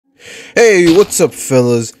Hey, what's up,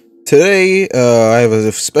 fellas? Today, I have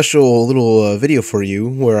a special little video for you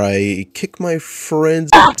where I kick my friends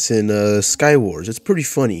in Skywars. It's pretty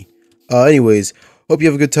funny. Anyways, hope you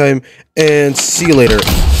have a good time, and see you later.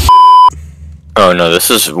 Oh no,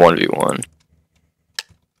 this is 1v1.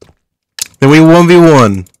 Then we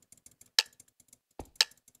 1v1.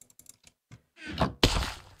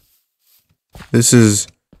 This is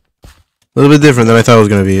a little bit different than I thought it was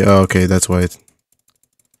gonna be. Oh, okay, that's why it's...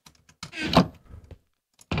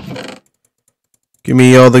 Give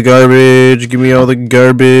me all the garbage. Give me all the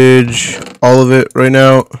garbage. All of it right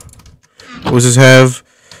now. What does this have?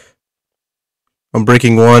 I'm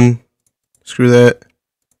breaking one. Screw that.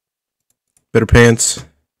 Better pants.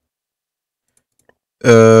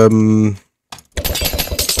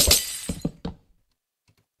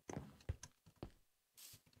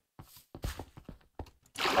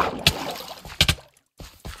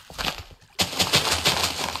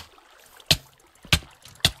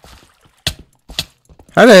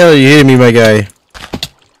 How the hell are you hitting me, my guy?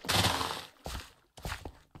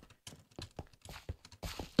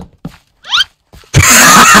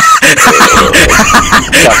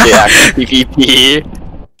 PvP.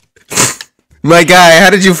 My guy, how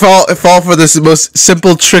did you fall for this most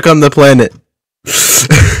simple trick on the planet?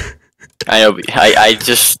 I know. I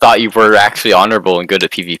just thought you were actually honorable and good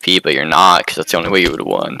at PvP, but you're not, because that's the only way you would have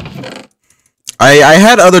won. I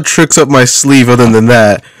had other tricks up my sleeve other than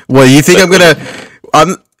that. What, you think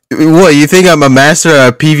what, you think I'm a master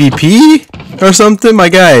at PvP or something? My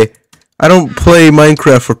guy, I don't play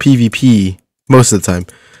Minecraft for PvP most of the time.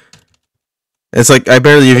 It's like I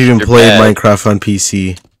barely even played Minecraft on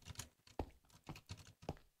PC.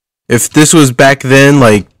 If this was back then,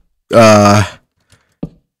 like 5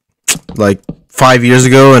 years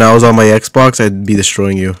ago, and I was on my Xbox, I'd be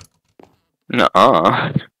destroying you.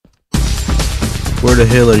 Nuh-uh. Where the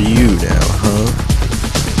hell are you now, huh?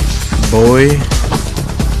 Boy.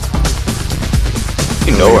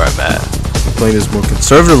 You know where I'm at. I'm playing this more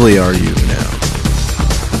conservatively, are you now?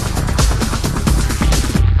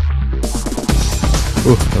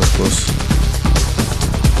 Ooh, that was close.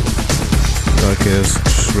 Okay, that's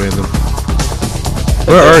just random.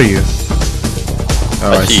 Where are you?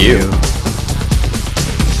 Oh, I see you.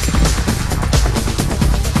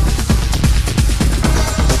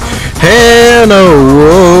 Hell no!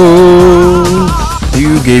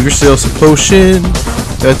 You gave yourself some potion.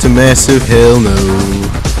 That's a massive hell no.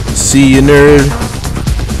 See you, nerd.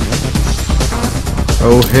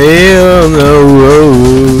 Oh hell no!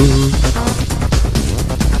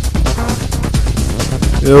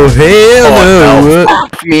 Oh hell no! No.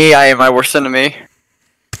 Me, I am my worst enemy.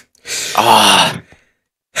 Ah.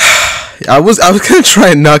 I was gonna try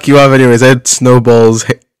and knock you off anyways. I had snowballs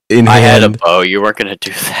in hand. I had a bow. You weren't gonna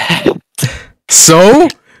do that. So?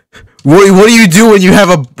 What do you do when you have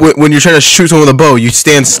when you're trying to shoot someone with a bow? You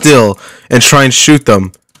stand still and try and shoot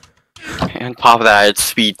them. And top of that, I had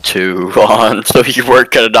speed 2 on, so you weren't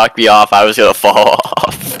gonna knock me off. I was gonna fall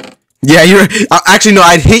off. Yeah, you're actually no.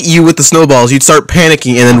 I'd hit you with the snowballs. You'd start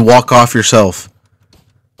panicking and then walk off yourself.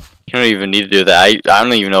 You don't even need to do that. I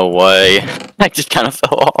don't even know why. I just kind of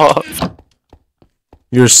fell off.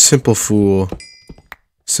 You're a simple fool.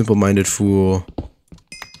 Simple-minded fool.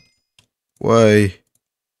 Why?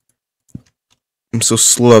 I'm so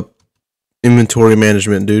slow up inventory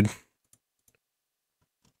management, dude.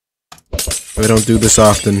 I don't do this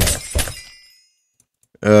often.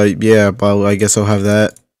 Yeah, but I guess I'll have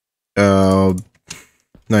that.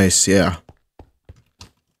 Nice, yeah.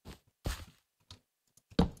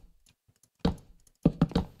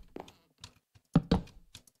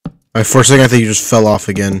 For a second I think you just fell off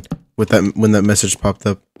again with that when that message popped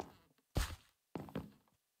up.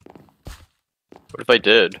 What if I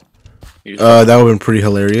did? That would have been pretty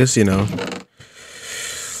hilarious, you know.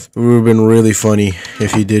 It would have been really funny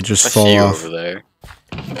if you did just fall off. Over there.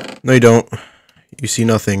 No, you don't. You see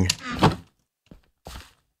nothing.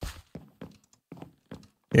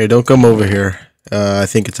 Yeah, don't come over here. I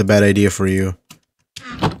think it's a bad idea for you.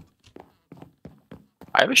 I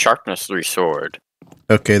have a sharpness 3 sword.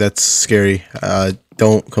 Okay, that's scary.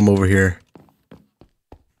 Don't come over here.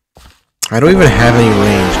 I don't even have any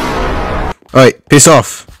range. Alright, piss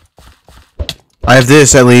off. I have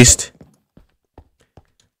this, at least.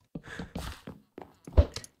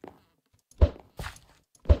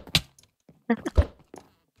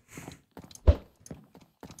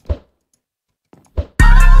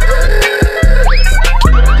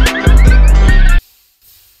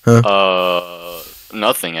 Huh?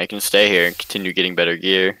 Nothing. I can stay here and continue getting better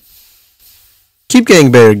gear. Keep getting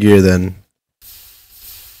better gear, then.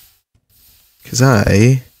 'Cause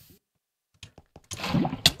I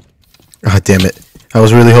God damn it. I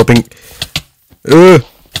was really hoping...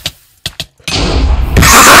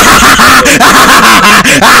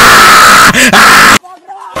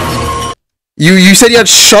 You said you had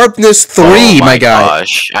sharpness 3, oh my guy.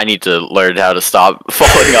 Gosh, I need to learn how to stop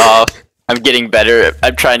falling off. I'm getting better.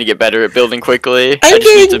 I'm trying to get better at building quickly. I'm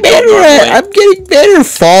getting better.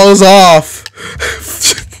 Falls off.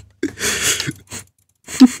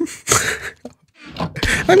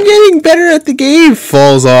 I'm getting better at the game.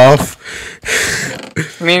 Falls off.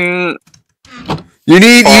 I mean, you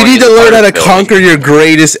need to learn how to conquer your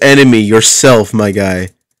greatest enemy, yourself, my guy,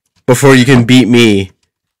 before you can beat me.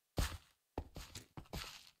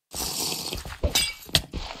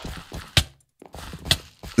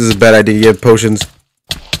 This is a bad idea. You have potions.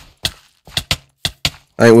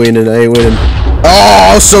 I ain't winning.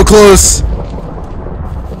 Oh, so close.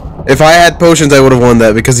 If I had potions, I would have won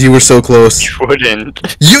that because you were so close. You wouldn't.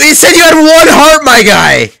 You said you had 1 heart, my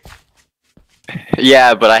guy.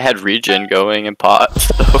 Yeah, but I had regen going and pots.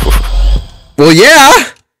 So. Well,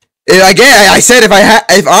 yeah. I said if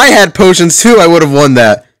I had potions too, I would have won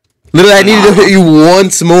that. Literally, I needed to hit you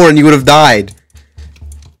once more, and you would have died.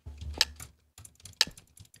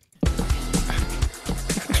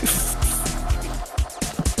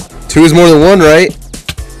 Two is more than 1, right?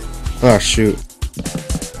 Oh shoot!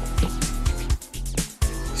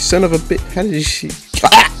 Son of a bitch! How did she?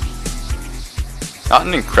 Ah! Not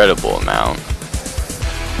an incredible amount.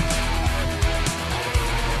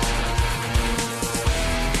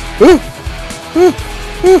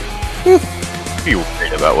 Be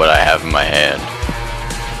worried about what I have in my hand.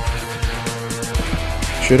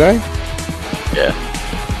 Should I? Yeah.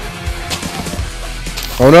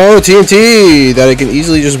 Oh no, TNT! That I can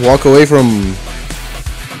easily just walk away from.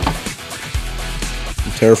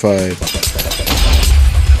 I'm terrified.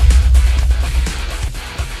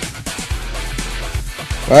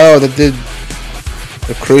 Wow, that did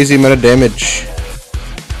a crazy amount of damage.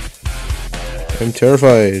 I'm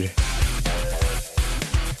terrified.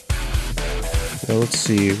 Now let's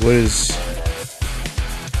see, what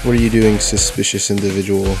are you doing, suspicious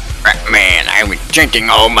individual? Batman, I was drinking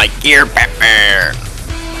all my gear, Batman.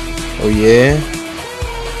 Oh yeah?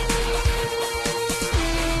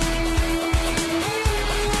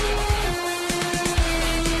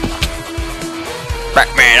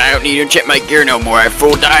 Batman, I don't need to check my gear no more. I have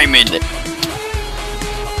full diamond.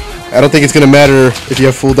 I don't think it's gonna matter if you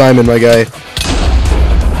have full diamond, my guy.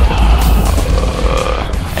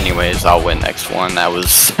 Anyways, I'll win next one. That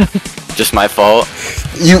was just my fault.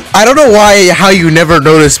 I don't know how you never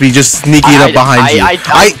noticed me just sneaking up behind you.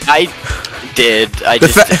 I did. I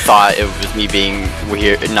just thought it was me being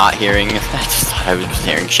weird, not hearing. I just thought I was just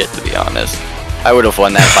hearing shit, to be honest. I would have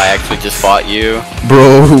won that if I actually just fought you.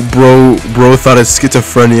 Bro thought his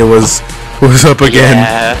schizophrenia was up again.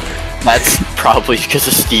 Yeah, that's probably because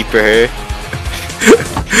of Steeper.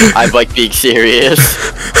 I'm like being serious.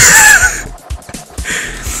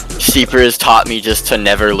 Steeper has taught me just to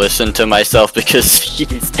never listen to myself because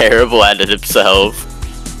he's terrible at it himself.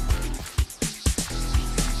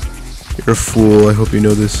 You're a fool, I hope you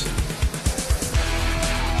know this.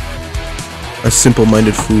 A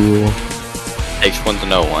simple-minded fool. Takes one to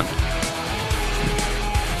know one.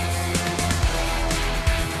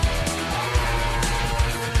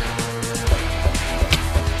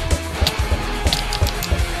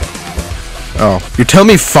 Oh, you're telling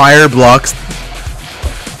me fire blocks?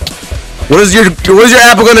 What is your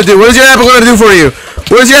apple gonna do? What is your apple gonna do for you?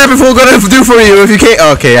 What is your apple gonna do for you if you can't?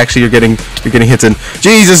 Oh, okay, actually, you're getting hits in.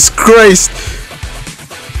 Jesus Christ!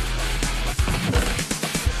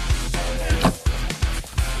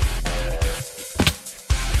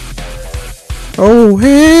 Oh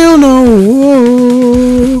hell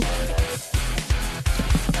no!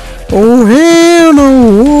 Oh hell no!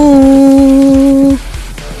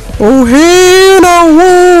 Oh hell no!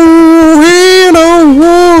 Oh hell no!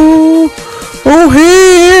 Oh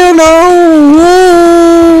hell no!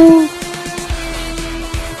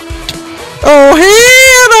 Oh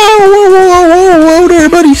hell no! Whoa there,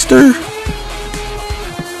 buddy, stir.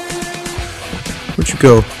 Where'd you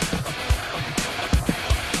go?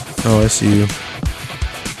 Oh, I see you.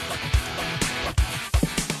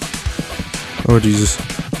 Oh Jesus!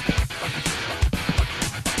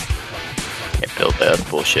 Can't build that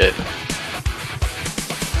bullshit.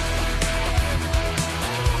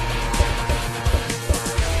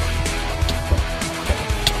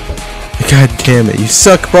 God damn it! You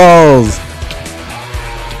suck balls.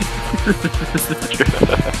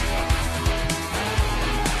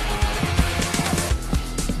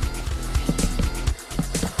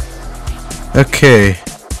 Okay.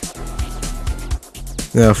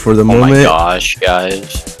 Now for the moment. Oh my gosh,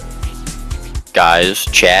 guys. Guys,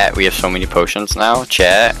 chat, we have so many potions now.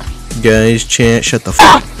 Chat. Guys, chat, shut the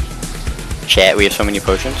fuck. Chat, we have so many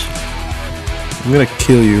potions. I'm gonna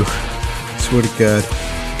kill you. Swear to God.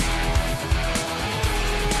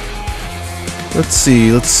 Let's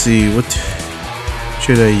see. What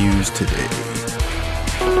should I use today?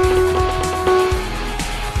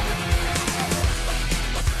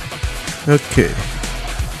 Okay.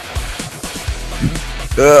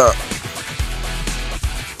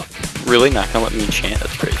 Really? Not gonna let me enchant?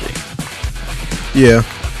 That's crazy. Yeah.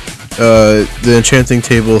 The enchanting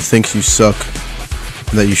table thinks you suck.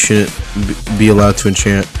 And that you shouldn't be allowed to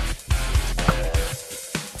enchant.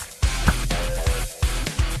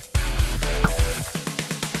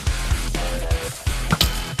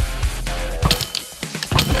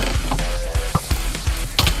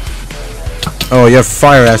 Oh, you have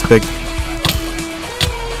fire aspect.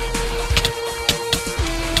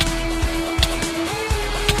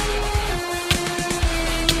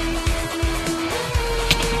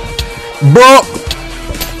 Bro!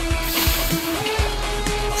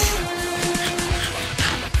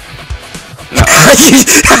 No.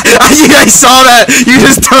 I saw that! You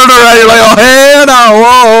just turned around, you're like, oh hell no,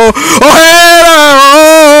 whoa! Oh hell no,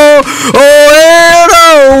 whoa! Oh hell no,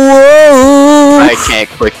 whoa! I can't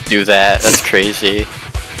quick do that. That's crazy.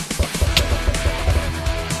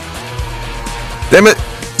 Damn it!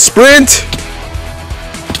 Sprint!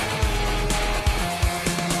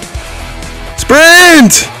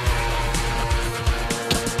 Sprint!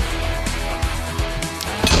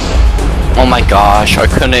 Oh my gosh, I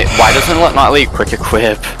couldn't. Why doesn't it not let me quick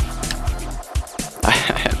equip? I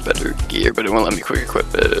had better gear, but it won't let me quick equip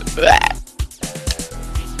it.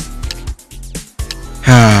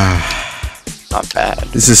 Not bad.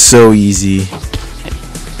 This is so easy.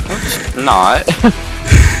 Not.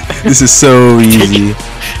 This is so easy.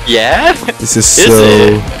 Yeah? This is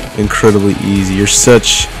so incredibly easy. You're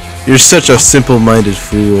such a simple-minded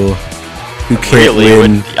fool who can't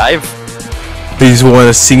win. He's won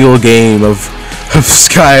a single game of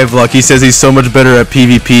Skyblock. He says he's so much better at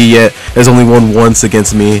PvP, yet has only won once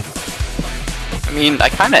against me. I mean, I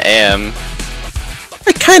kind of am.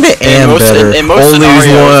 I kind of am better. In most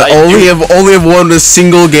scenarios, only have won a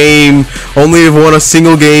single game. Only have won a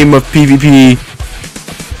single game of PvP.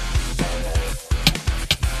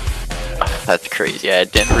 That's crazy. I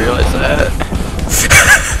didn't realize that.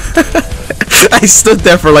 I stood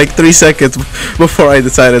there for like 3 seconds before I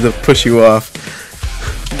decided to push you off.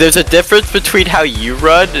 There's a difference between how you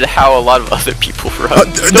run and how a lot of other people run.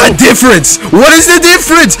 The difference? What is the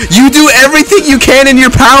difference? You do everything you can in your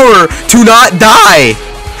power to not die.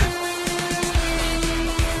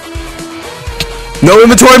 No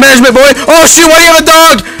inventory management, boy. Oh shoot, why do you have a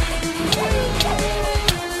dog?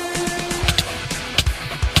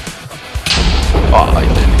 Oh, I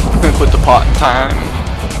didn't put the pot in time.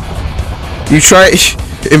 You try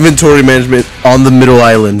inventory management on the middle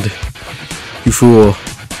island. You fool.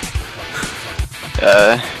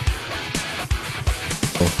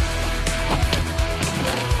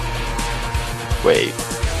 Wait.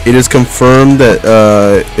 It is confirmed that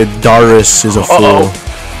Darius is a fool.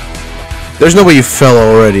 There's no way you fell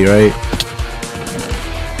already, right?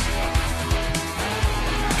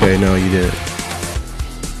 Okay, no, you didn't.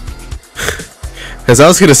 Because I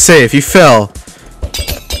was gonna say, if you fell,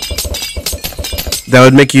 that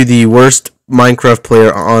would make you the worst Minecraft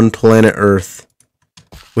player on planet Earth,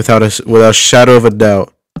 without a shadow of a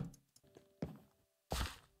doubt.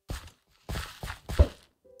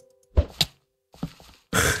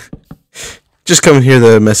 Just coming here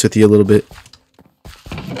to mess with you a little bit.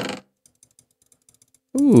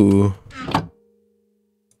 Ooh.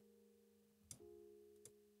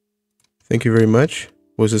 Thank you very much.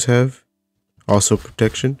 What does this have? Also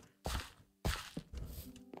protection.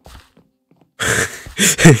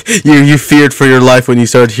 You feared for your life when you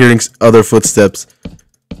started hearing other footsteps.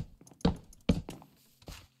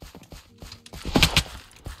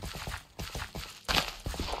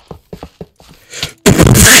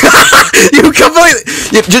 You completely.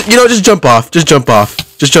 Just jump off. Just jump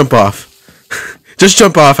off. Just jump off. Just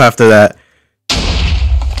jump off after that.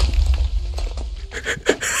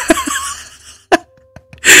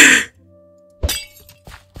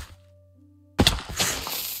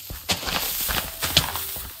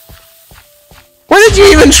 Why did you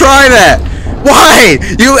even try that? Why?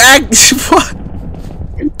 You act. What?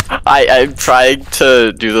 I'm trying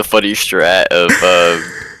to do the funny strat of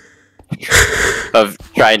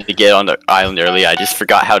trying to get on the island early. I just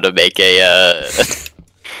forgot how to make a.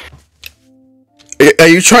 Are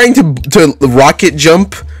you trying to rocket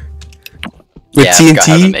jump with yeah, TNT? I forgot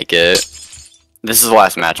how to make it. This is the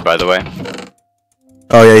last match, by the way.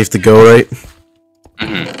 Oh yeah, you have to go, right?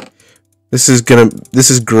 This is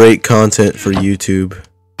great content for YouTube.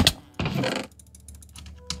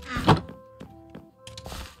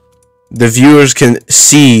 The viewers can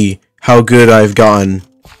see how good I've gotten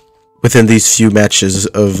within these few matches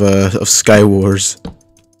of Skywars.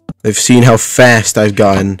 They've seen how fast I've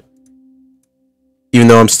gotten, even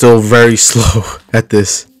though I'm still very slow at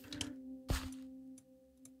this.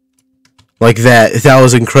 Like that. That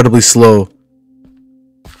was incredibly slow.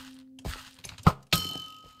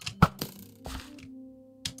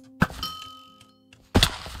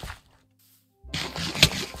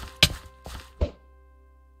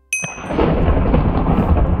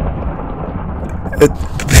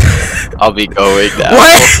 I'll be going now.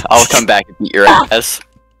 What? I'll come back and beat your ass.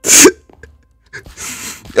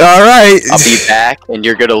 Alright. I'll be back and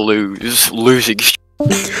you're gonna lose. Losing.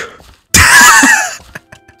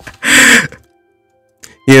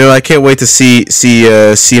 You know, I can't wait to see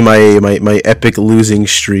my epic losing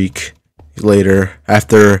streak later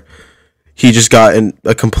after he just got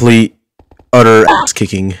a complete utter ass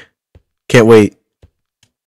kicking. Can't wait.